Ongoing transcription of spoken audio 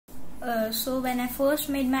So when I first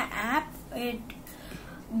made my app, it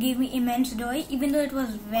gave me immense joy, even though it was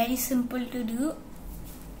very simple to do.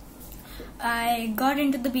 I got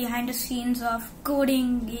into the behind the scenes of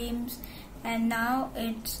coding games, and now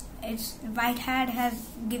it's WhiteHat has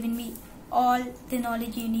given me all the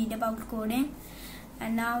knowledge you need about coding,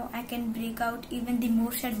 and now I can break out even the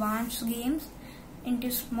most advanced games into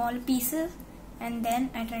small pieces, and then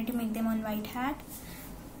I try to make them on WhiteHat.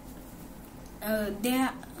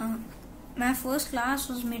 My first class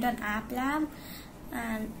was made on App Lab,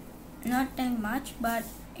 and not that much, but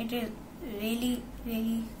it is really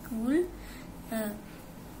cool.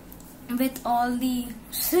 With all the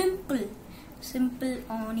simple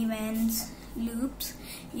on events loops,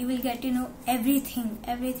 you will get to know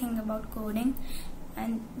everything about coding,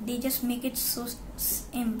 and they just make it so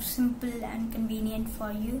simple and convenient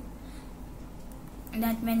for you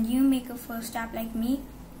that when you make a first app like me,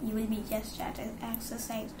 you will be just as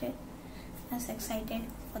excited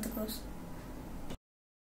for the course.